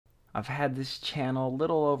I've had this channel a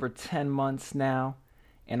little over 10 months now,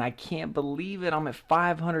 and I can't believe it. I'm at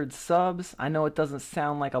 500 subs. I know it doesn't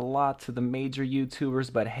sound like a lot to the major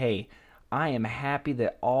YouTubers, but hey, I am happy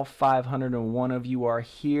that all 501 of you are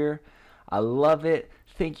here. I love it.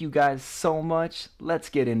 Thank you guys so much. Let's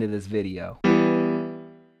get into this video.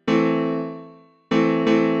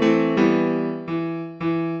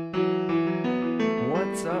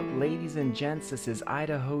 What's up, ladies and gents? This is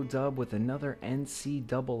IDAHODUB with another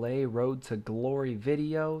NCAA Road to Glory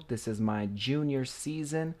video. This is my junior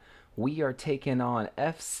season. We are taking on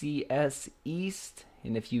FCS East,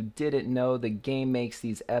 and if you didn't know, the game makes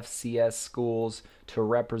these FCS schools to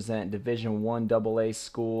represent Division I AA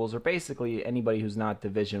schools, or basically anybody who's not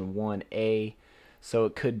Division 1A. So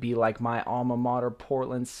it could be like my alma mater,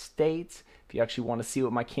 Portland State. If you actually want to see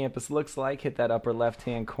what my campus looks like, hit that upper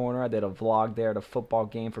left-hand corner. I did a vlog there at a football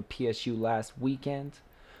game for PSU last weekend.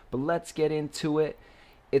 But let's get into it.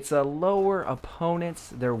 It's a lower opponents.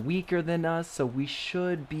 They're weaker than us, so we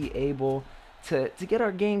should be able to get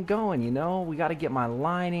our game going, you know? We got to get my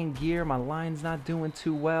line in gear. My line's not doing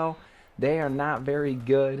too well. They are not very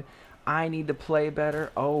good. I need to play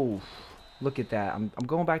better. Oh, look at that. I'm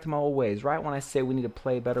going back to my old ways. Right when I say we need to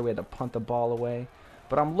play better, we had to punt the ball away.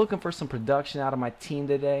 But I'm looking for some production out of my team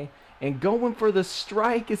today and going for the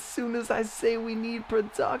strike as soon as I say we need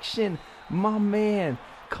production. My man,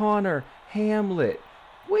 Connor Hamlet.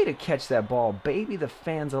 Way to catch that ball, baby. The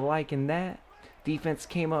fans are liking that. Defense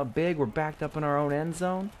came up big. We're backed up in our own end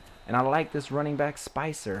zone. And I like this running back,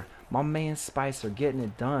 Spicer. My man, Spicer, getting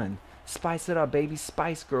it done. Spice it up, baby.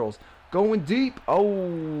 Spice Girls. Going deep.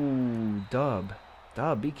 Oh, Dub.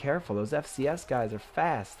 Dub, be careful. Those FCS guys are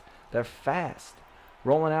fast. They're fast.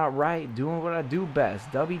 Rolling out right, doing what I do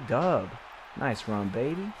best. Dub. Nice run,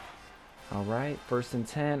 baby. All right, 1st and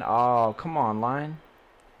 10. Oh, come on, line.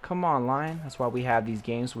 Come on, line. That's why we have these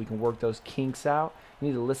games, so we can work those kinks out. You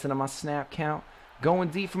need to listen to my snap count. Going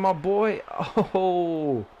deep for my boy.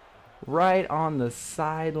 Oh, right on the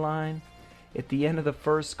sideline. At the end of the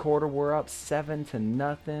first quarter, we're up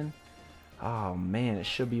 7-0. Oh, man, it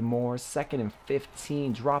should be more. 2nd and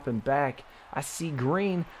 15, dropping back. I see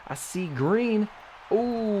green. I see green.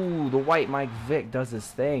 Ooh, the white Mike Vick does his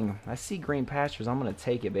thing. I see green pastures. I'm going to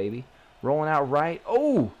take it, baby. Rolling out right.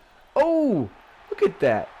 Oh, look at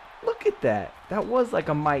that. Look at that. That was like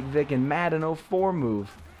a Mike Vick and Madden 04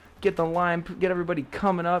 move. Get the line, get everybody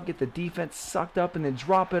coming up, get the defense sucked up, and then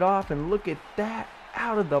drop it off. And look at that,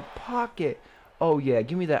 out of the pocket. Oh, yeah,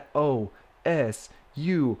 give me that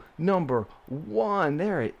OSU number 1.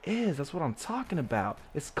 There it is. That's what I'm talking about.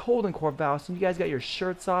 It's cold in Corvallis, and you guys got your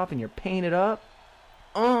shirts off and you're painted up.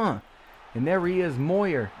 And there he is,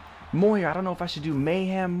 Moyer. I don't know if I should do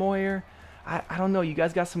Mayhem Moyer. I don't know. You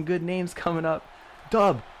guys got some good names coming up.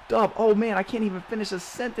 Dub. Oh, man, I can't even finish a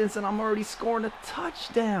sentence, and I'm already scoring a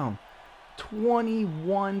touchdown.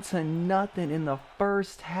 21-0 in the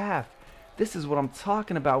first half. This is what I'm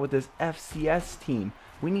talking about with this FCS team.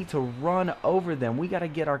 We need to run over them. We got to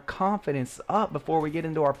get our confidence up before we get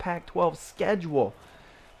into our Pac-12 schedule.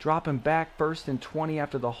 Dropping back 1st and 20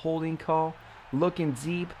 after the holding call. Looking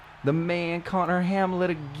deep. The man, Connor Hamlet,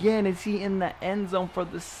 again. Is he in the end zone for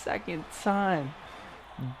the 2nd time?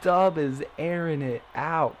 Dub is airing it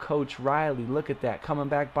out. Coach Riley, look at that. Coming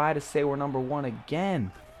back by to say we're number 1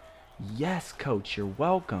 again. Yes, Coach, you're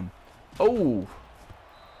welcome. Oh,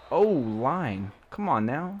 line. Come on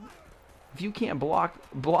now. If you can't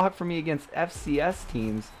block for me against FCS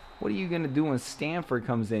teams, what are you going to do when Stanford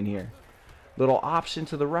comes in here? Little option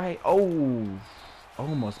to the right. Oh,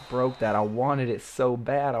 almost broke that. I wanted it so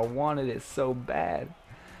bad.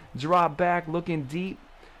 Drop back, looking deep.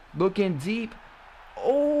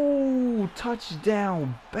 Oh,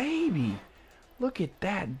 touchdown, baby. Look at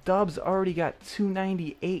that. Dub's already got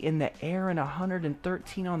 298 in the air and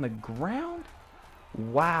 113 on the ground.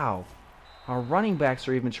 Wow. Our running backs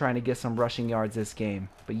are even trying to get some rushing yards this game.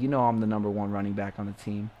 But you know I'm the number 1 running back on the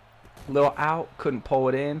team. Little out. Couldn't pull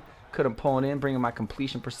it in, bringing my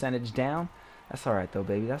completion percentage down. That's all right, though,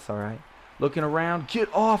 baby. That's all right. Looking around.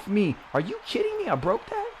 Get off me. Are you kidding me? I broke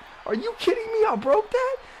that?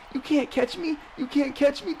 You can't catch me.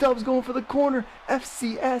 Dub's going for the corner.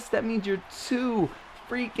 FCS. That means you're too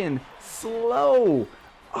freaking slow.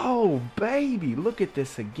 Oh, baby. Look at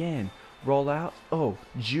this again. Roll out. Oh,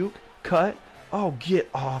 juke. Cut. Oh, get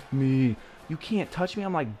off me. You can't touch me.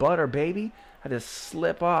 I'm like butter, baby. I just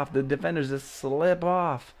slip off. The defenders just slip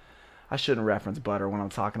off. I shouldn't reference butter when I'm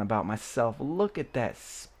talking about myself. Look at that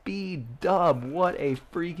speed, Dub. What a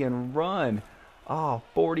freaking run. Oh,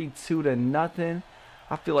 42-0.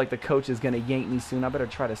 I feel like the coach is going to yank me soon. I better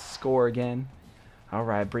try to score again. All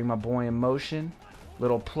right, bring my boy in motion.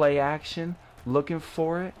 Little play action. Looking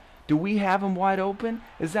for it. Do we have him wide open?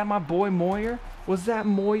 Is that my boy Moyer? Was that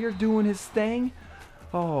Moyer doing his thing?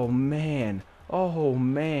 Oh, man. Oh,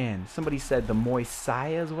 man. Somebody said the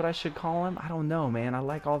Moisiah is what I should call him. I don't know, man. I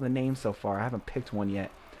like all the names so far. I haven't picked one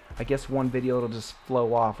yet. I guess one video it'll just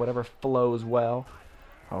flow off. Whatever flows well.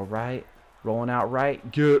 All right. Rolling out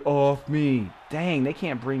right. Get off me. Dang, they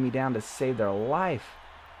can't bring me down to save their life.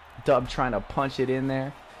 Dub trying to punch it in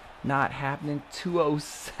there. Not happening.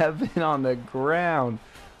 207 on the ground.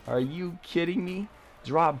 Are you kidding me?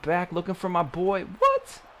 Drop back looking for my boy.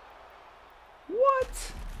 What?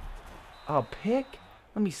 What? A pick?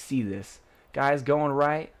 Let me see this. Guy's going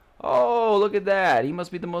right. Oh, look at that. He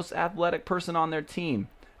must be the most athletic person on their team.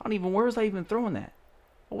 Where was I even throwing that?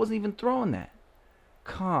 I wasn't even throwing that.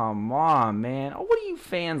 Come on, man. Oh, what are you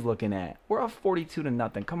fans looking at? We're up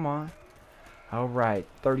 42-0. Come on. All right.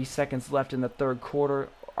 30 seconds left in the third quarter.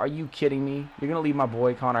 Are you kidding me? You're going to leave my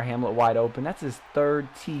boy Connor Hamlet wide open. That's his third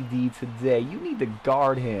TD today. You need to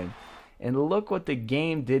guard him. And look what the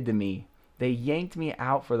game did to me. They yanked me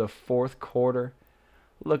out for the fourth quarter.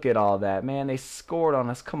 Look at all that, man. They scored on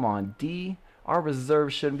us. Come on, D. Our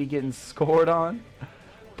reserves shouldn't be getting scored on.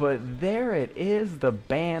 But there it is. The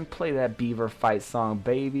band. Play that Beaver fight song,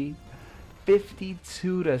 baby.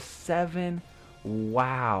 52-7.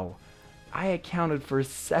 Wow. I accounted for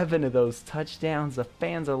 7 of those touchdowns. The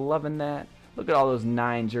fans are loving that. Look at all those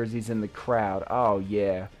 9 jerseys in the crowd. Oh,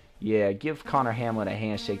 yeah. Yeah, give Connor Hamlin a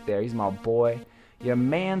handshake there. He's my boy. Your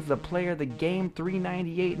man's the player of the game.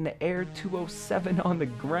 398 in the air, 207 on the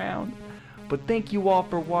ground. But thank you all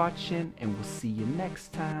for watching, and we'll see you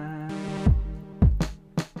next time.